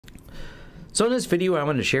So in this video, I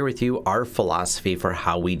want to share with you our philosophy for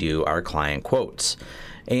how we do our client quotes.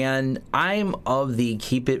 And I'm of the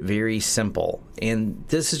keep it very simple. And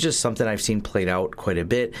this is just something I've seen played out quite a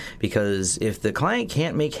bit, because if the client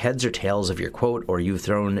can't make heads or tails of your quote, or you've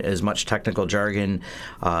thrown as much technical jargon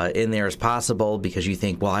in there as possible because you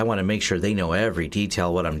think, well, I want to make sure they know every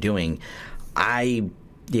detail what I'm doing,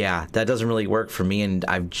 yeah, that doesn't really work for me, and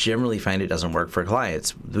I generally find it doesn't work for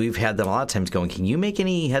clients. We've had them a lot of times going, can you make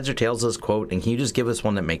any heads or tails of this quote, and can you just give us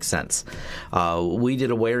one that makes sense? We did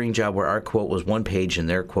a wiring job where our quote was 1 page and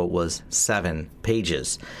their quote was 7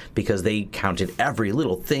 pages because they counted every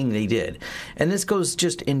little thing they did. And this goes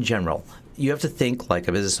just in general. You have to think like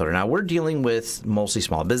a business owner. Now, we're dealing with mostly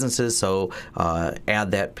small businesses, so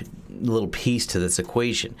add that little piece to this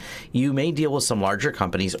equation. You may deal with some larger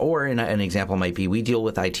companies, or an example might be we deal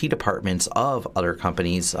with IT departments of other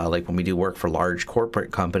companies, like when we do work for large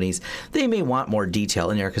corporate companies. They may want more detail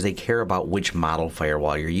in there because they care about which model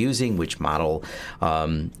firewall you're using, which model,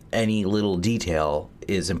 any little detail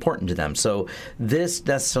is important to them. So this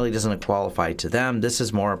necessarily doesn't qualify to them. This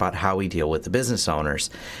is more about how we deal with the business owners.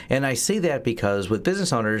 And I say that because with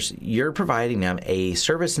business owners, you're providing them a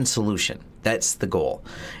service and solution. That's the goal.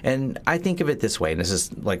 And I think of it this way, and this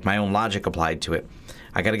is like my own logic applied to it.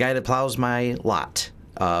 I got a guy that plows my lot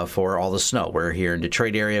for all the snow. We're here in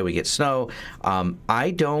Detroit area. We get snow.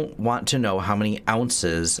 I don't want to know how many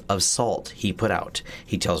ounces of salt he put out.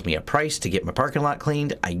 He tells me a price to get my parking lot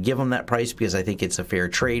cleaned. I give him that price because I think it's a fair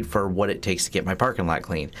trade for what it takes to get my parking lot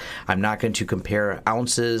cleaned. I'm not going to compare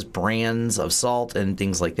ounces, brands of salt, and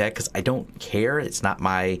things like that because I don't care. It's not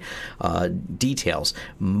my details.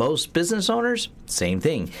 Most business owners, same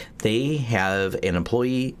thing. They have an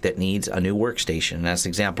employee that needs a new workstation. And that's the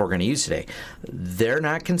example we're going to use today. They're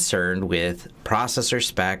not concerned with processor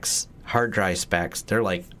specs, hard drive specs. They're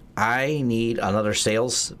like, I need another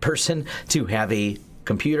salesperson to have a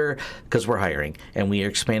computer because we're hiring and we are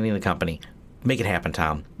expanding the company. Make it happen,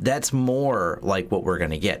 Tom. That's more like what we're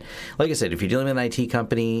going to get. Like I said, if you're dealing with an IT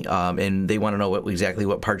company and they want to know exactly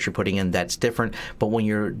what parts you're putting in, that's different. But when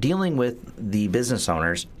you're dealing with the business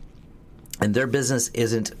owners, and their business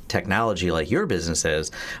isn't technology like your business is,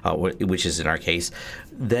 which is in our case,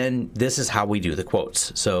 then this is how we do the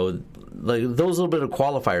quotes. So like those little bit of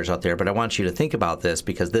qualifiers out there, but I want you to think about this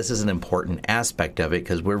because this is an important aspect of it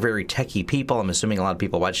because we're very techie people. I'm assuming a lot of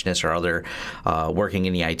people watching this are other working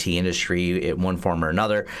in the IT industry in one form or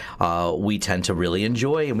another. We tend to really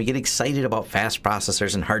enjoy and we get excited about fast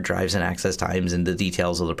processors and hard drives and access times and the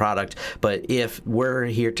details of the product. But if we're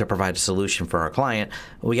here to provide a solution for our client,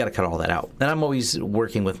 we got to cut all that out. And I'm always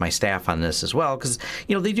working with my staff on this as well because,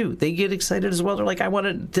 you know, they get excited as well. They're like, I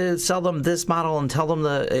wanted to sell them this model and tell them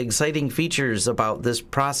the exciting features about this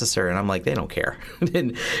processor. And I'm like, they don't care.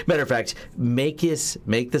 And matter of fact, make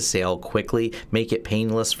the sale quickly, make it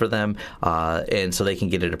painless for them, and so they can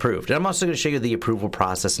get it approved. And I'm also going to show you the approval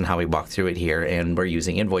process and how we walk through it here. And we're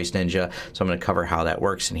using Invoice Ninja, so I'm going to cover how that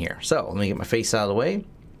works in here. So let me get my face out of the way.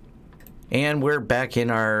 And we're back in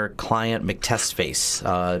our client McTest face.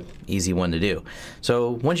 Easy one to do.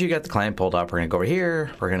 So once you got the client pulled up, we're going to go over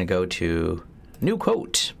here. We're going to go to New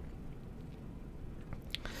Quote.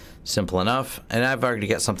 Simple enough. And I've already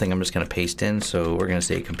got something I'm just going to paste in. So we're going to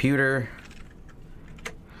say computer.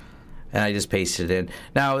 And I just pasted it in.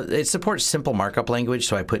 Now, it supports simple markup language,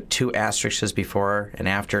 so I put 2 asterisks before and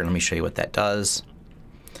after. Let me show you what that does.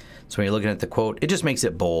 So when you're looking at the quote, it just makes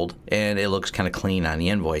it bold, and it looks kind of clean on the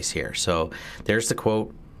invoice here. So there's the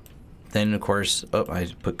quote. Then, of course, I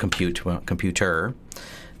put computer.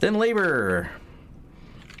 Then labor.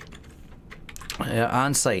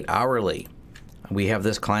 On-site, hourly. We have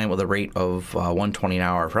this client with a rate of $120 an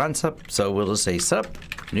hour for on-site, so we'll just say set up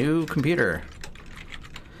new computer.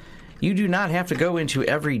 You do not have to go into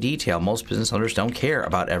every detail. Most business owners don't care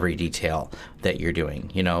about every detail that you're doing.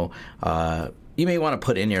 You know, you may want to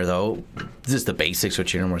put in there, though, this is the basics,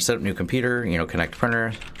 which you're going to set up new computer, you know, connect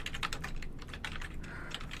printer,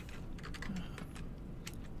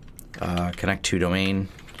 connect to domain.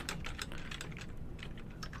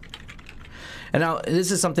 And now, this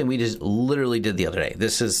is something we just literally did the other day.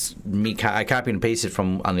 This is me, I copied and pasted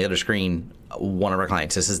from on the other screen one of our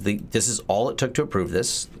clients. This is all it took to approve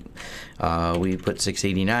this. We put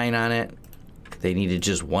 $689 on it. They needed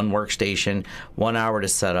just one workstation, 1 hour to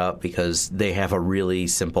set up because they have a really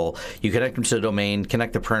simple, you connect them to the domain,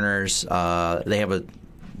 connect the printers. They have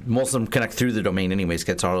most of them connect through the domain anyways,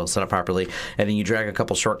 gets all set up properly. And then you drag a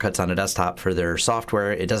couple shortcuts on a desktop for their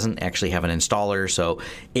software. It doesn't actually have an installer, so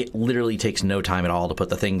it literally takes no time at all to put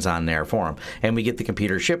the things on there for them. And we get the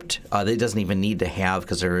computer shipped. It doesn't even need to have,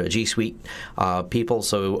 because they're a G Suite people,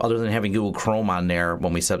 so other than having Google Chrome on there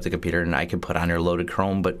when we set up the computer, and I can put on there loaded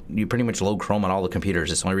Chrome, but you pretty much load Chrome on all the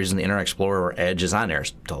computers. It's the only reason the Internet Explorer or Edge is on there,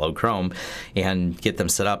 is to load Chrome and get them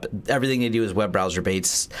set up. Everything they do is web browser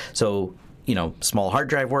based, so small hard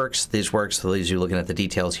drive works. This works. So these are looking at the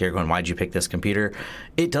details here going, why'd you pick this computer?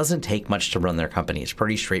 It doesn't take much to run their company. It's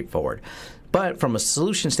pretty straightforward. But from a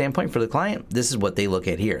solution standpoint for the client, this is what they look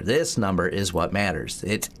at here. This number is what matters.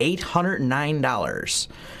 It's $809.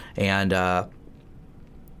 And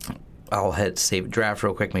I'll hit save draft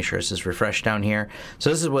real quick, make sure this is refreshed down here. So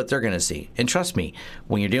this is what they're going to see. And trust me,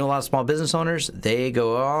 when you're dealing with a lot of small business owners, they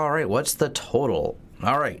go, all right, what's the total?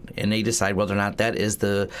 All right. And they decide whether or not that is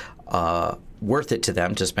the worth it to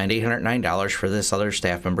them to spend $809 for this other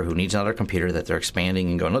staff member who needs another computer that they're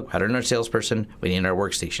expanding and going, look, better than our salesperson, we need our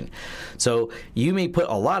workstation. So you may put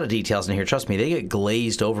a lot of details in here. Trust me, they get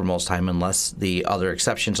glazed over most time unless the other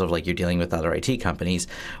exceptions of like you're dealing with other IT companies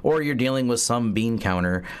or you're dealing with some bean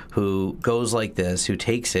counter who goes like this, who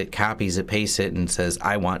takes it, copies it, pastes it, and says,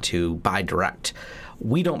 I want to buy direct.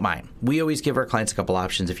 We don't mind. We always give our clients a couple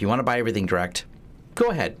options. If you want to buy everything direct, go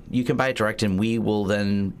ahead. You can buy it direct, and we will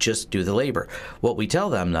then just do the labor. What we tell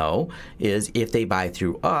them, though, is if they buy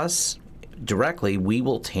through us directly, we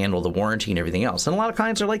will handle the warranty and everything else. And a lot of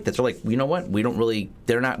clients are like that. They're like, you know what?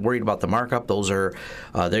 They're not worried about the markup. Those are,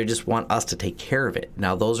 they just want us to take care of it.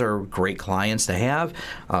 Now, those are great clients to have.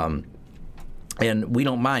 And we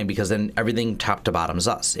don't mind because then everything top to bottom is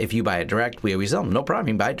us. If you buy it direct, we always tell them, no problem,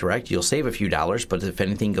 you buy it direct. You'll save a few dollars, but if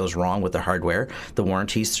anything goes wrong with the hardware, the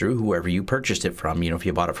warranty's through whoever you purchased it from. If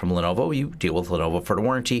you bought it from Lenovo, you deal with Lenovo for the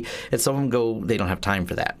warranty. And some of them they don't have time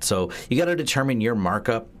for that. So you got to determine your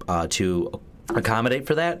markup to accommodate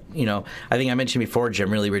for that. I think I mentioned before,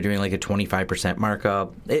 generally we're doing like a 25%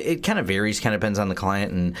 markup. It kind of varies, kind of depends on the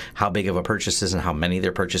client and how big of a purchase is and how many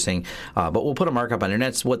they're purchasing. But we'll put a markup on there, and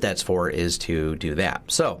that's what that's for, is to do that.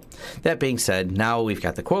 So that being said, now we've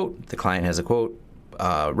got the quote. The client has a quote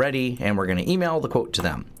ready, and we're going to email the quote to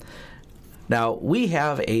them. Now, we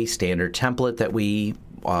have a standard template that we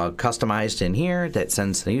customized in here that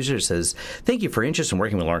sends to the user. It says, thank you for your interest in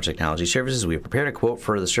working with Lawrence Technology Services. We have prepared a quote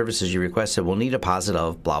for the services you requested. We'll need a deposit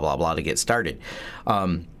of blah, blah, blah to get started.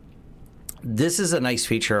 This is a nice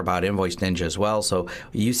feature about Invoice Ninja as well. So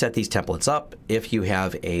you set these templates up. If you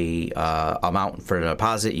have a amount for a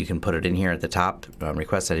deposit, you can put it in here at the top.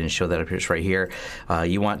 Request, I didn't show that up. It's right here.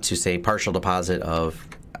 You want to say partial deposit of,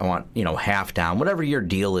 I want, half down, whatever your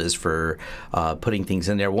deal is for putting things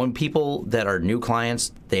in there. When people that are new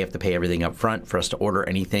clients, they have to pay everything up front for us to order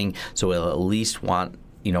anything. So we'll at least want,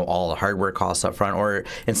 all the hardware costs up front. Or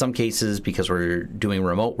in some cases, because we're doing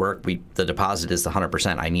remote work, the deposit is the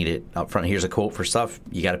 100%. I need it up front. Here's a quote for stuff.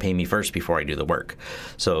 You got to pay me first before I do the work.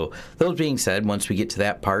 So those being said, once we get to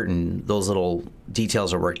that part and those little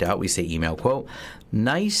details are worked out, we say email quote.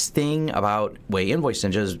 Nice thing about way Invoice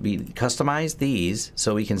Ninja is we customize these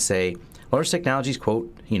so we can say Lawrence Technologies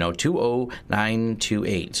quote,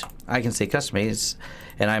 20928. I can say customize,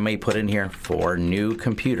 and I may put in here for new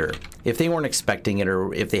computer. If they weren't expecting it,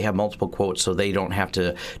 or if they have multiple quotes so they don't have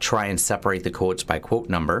to try and separate the quotes by quote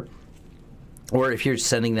number, or if you're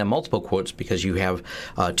sending them multiple quotes because you have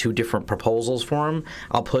two different proposals for them,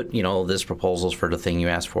 I'll put, this proposal's for the thing you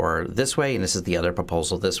asked for this way, and this is the other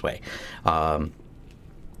proposal this way.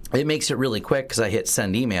 It makes it really quick because I hit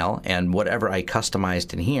send email, and whatever I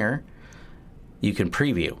customized in here, you can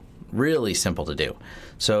preview. Really simple to do.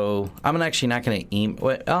 So I'm actually not going to email.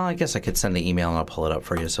 Well, I guess I could send the email and I'll pull it up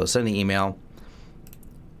for you. So send the email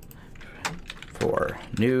for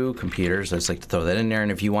new computers. I just like to throw that in there.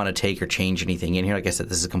 And if you want to take or change anything in here, like I said,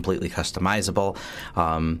 this is completely customizable.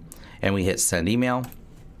 And we hit send email.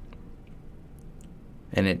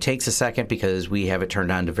 And it takes a second because we have it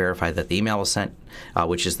turned on to verify that the email was sent,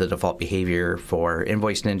 which is the default behavior for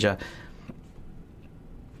Invoice Ninja.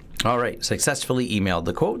 All right, successfully emailed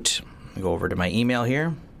the quote. I'll go over to my email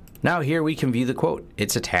here. Now here we can view the quote.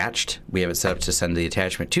 It's attached. We have it set up to send the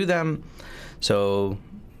attachment to them. So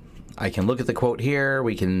I can look at the quote here.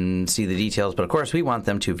 We can see the details, but of course we want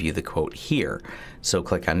them to view the quote here. So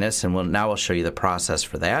click on this, and now I'll show you the process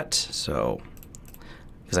for that. So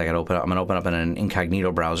because I'm going to open up in an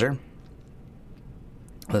incognito browser.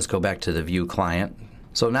 Let's go back to the view client.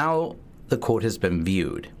 So now the quote has been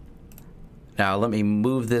viewed. Now let me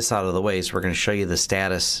move this out of the way, so we're going to show you the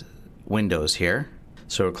status windows here.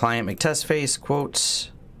 So client make test face,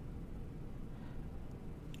 quotes,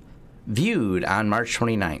 viewed on March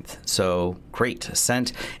 29th. So great,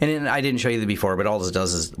 sent. And then I didn't show you that before, but all this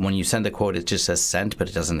does is when you send a quote, it just says sent, but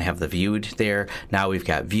it doesn't have the viewed there. Now we've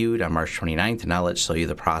got viewed on March 29th. And now let's show you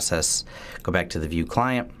the process. Go back to the view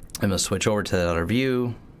client. I'm going to switch over to the other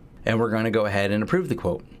view. And we're going to go ahead and approve the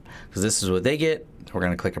quote because this is what they get. We're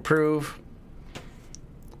going to click approve.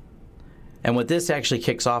 And what this actually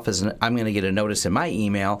kicks off is I'm going to get a notice in my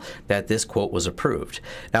email that this quote was approved.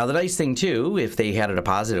 Now, the nice thing, too, if they had a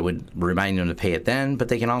deposit, it would remind them to pay it then, but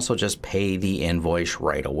they can also just pay the invoice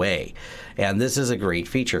right away. And this is a great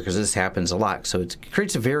feature because this happens a lot. So it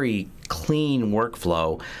creates a very clean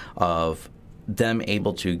workflow of them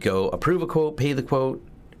able to go approve a quote, pay the quote,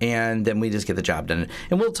 and then we just get the job done.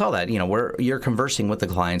 And we'll tell that, you're conversing with the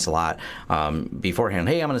clients a lot beforehand.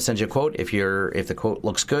 Hey, I'm going to send you a quote. If the quote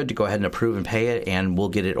looks good, go ahead and approve and pay it, and we'll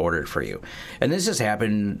get it ordered for you. And this has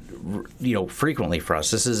happened, frequently for us.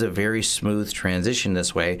 This is a very smooth transition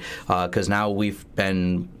this way because now we've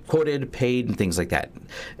been quoted, paid, and things like that.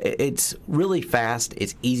 It's really fast.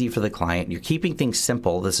 It's easy for the client. You're keeping things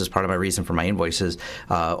simple. This is part of my reason for my invoices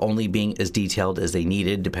only being as detailed as they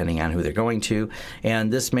needed, depending on who they're going to.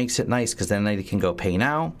 And this makes it nice because then they can go pay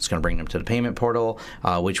now. It's going to bring them to the payment portal,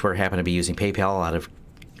 which we're happen to be using PayPal out of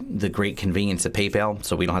the great convenience of PayPal,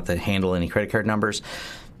 so we don't have to handle any credit card numbers.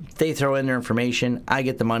 They throw in their information. I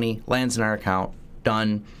get the money, lands in our account,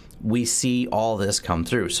 done. We see all this come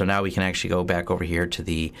through. So now we can actually go back over here to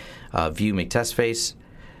the view McTestface,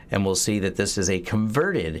 and we'll see that this is a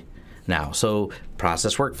converted now. So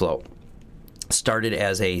process workflow started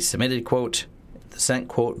as a submitted quote, sent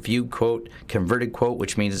quote, viewed quote, converted quote,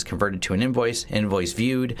 which means it's converted to an invoice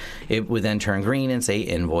viewed. It would then turn green and say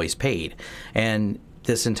invoice paid. And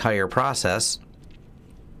this entire process,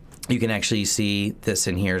 you can actually see this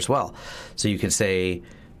in here as well. So you can say,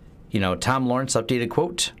 Tom Lawrence updated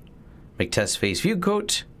quote, McTestface viewed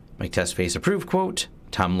quote, McTestface approved quote,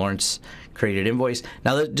 Tom Lawrence created invoice.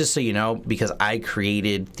 Now, just so you know, because I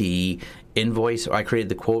created the invoice or I created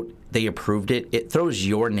the quote, they approved it. It throws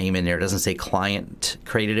your name in there. It doesn't say client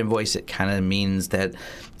created invoice. It kind of means that,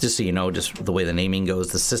 just so you know, just the way the naming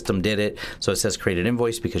goes, the system did it. So it says created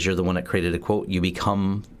invoice because you're the one that created a quote. You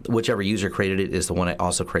become, whichever user created it is the one that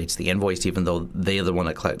also creates the invoice, even though they are the one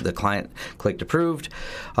that the client clicked approved.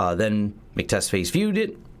 Then McTestface viewed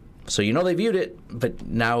it. So they viewed it, but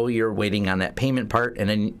now you're waiting on that payment part, and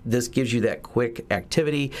then this gives you that quick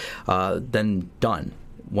activity, then done.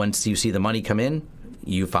 Once you see the money come in,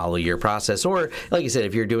 you follow your process. Or, like I said,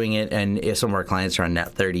 if you're doing it, and if some of our clients are on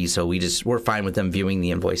net 30, so we're fine with them viewing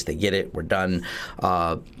the invoice. They get it. We're done.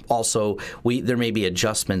 Also, there may be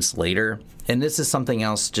adjustments later. And this is something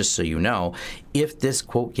else, just so you know. If this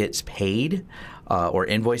quote gets paid, or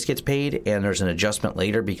invoice gets paid and there's an adjustment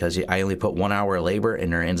later because I only put 1 hour of labor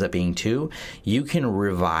and there ends up being 2, you can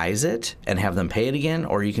revise it and have them pay it again,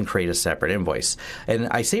 or you can create a separate invoice. And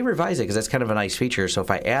I say revise it because that's kind of a nice feature. So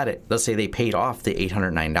if I add it, let's say they paid off the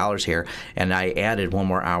 $809 here and I added 1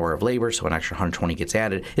 more hour of labor, so an extra $120 gets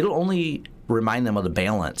added, it'll only remind them of the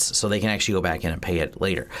balance so they can actually go back in and pay it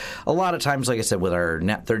later. A lot of times, like I said, with our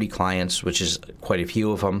net 30 clients, which is quite a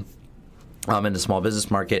few of them, in the small business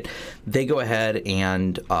market, they go ahead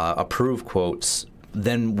and approve quotes.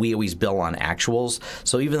 Then we always bill on actuals.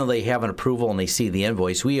 So even though they have an approval and they see the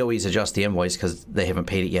invoice, we always adjust the invoice because they haven't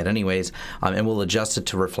paid it yet anyways, and we'll adjust it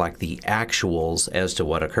to reflect the actuals as to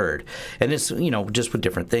what occurred. And it's, just with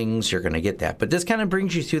different things, you're going to get that. But this kind of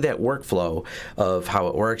brings you through that workflow of how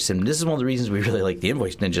it works. And this is one of the reasons we really like the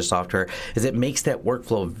Invoice Ninja software, is it makes that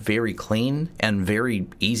workflow very clean and very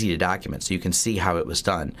easy to document so you can see how it was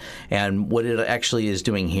done. And what it actually is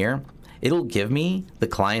doing here, it'll give me the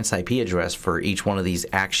client's IP address for each one of these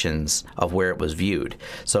actions of where it was viewed.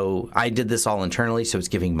 So I did this all internally, so it's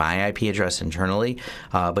giving my IP address internally.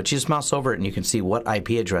 But you just mouse over it and you can see what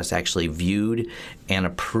IP address actually viewed and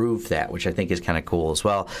approved that, which I think is kind of cool as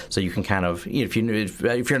well. So you can kind of, if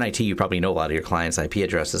you're in IT, you probably know a lot of your clients' IP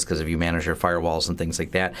addresses because if you manage your firewalls and things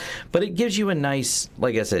like that. But it gives you a nice,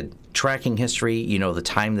 like I said, tracking history, the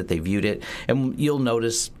time that they viewed it. And you'll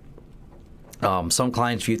notice some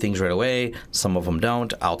clients view things right away. Some of them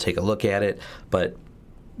don't. I'll take a look at it. But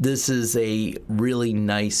this is a really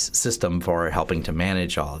nice system for helping to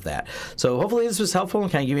manage all of that. So hopefully this was helpful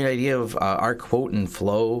and kind of give you an idea of our quote and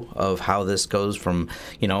flow of how this goes from,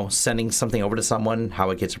 sending something over to someone,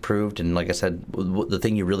 how it gets approved. And like I said, the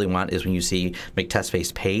thing you really want is when you see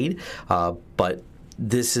McTestface paid. But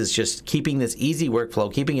this is just keeping this easy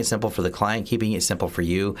workflow, keeping it simple for the client, keeping it simple for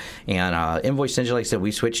you. And Invoice Ninja, like I said,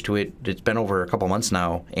 we switched to it. It's been over a couple months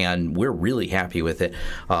now, and we're really happy with it.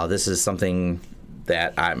 This is something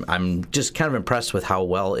that I'm just kind of impressed with how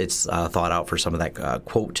well it's thought out for some of that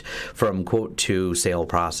quote to sale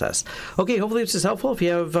process. Okay, hopefully this is helpful. If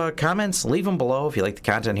you have comments, leave them below. If you like the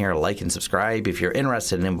content here, like and subscribe. If you're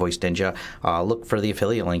interested in Invoice Ninja, look for the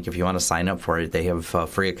affiliate link if you want to sign up for it. They have a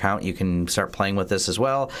free account. You can start playing with this as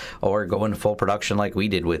well, or go into full production like we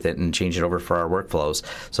did with it and change it over for our workflows.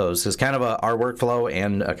 So this is kind of our workflow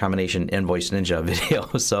and a combination Invoice Ninja video.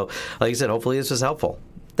 So like I said, hopefully this was helpful.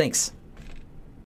 Thanks.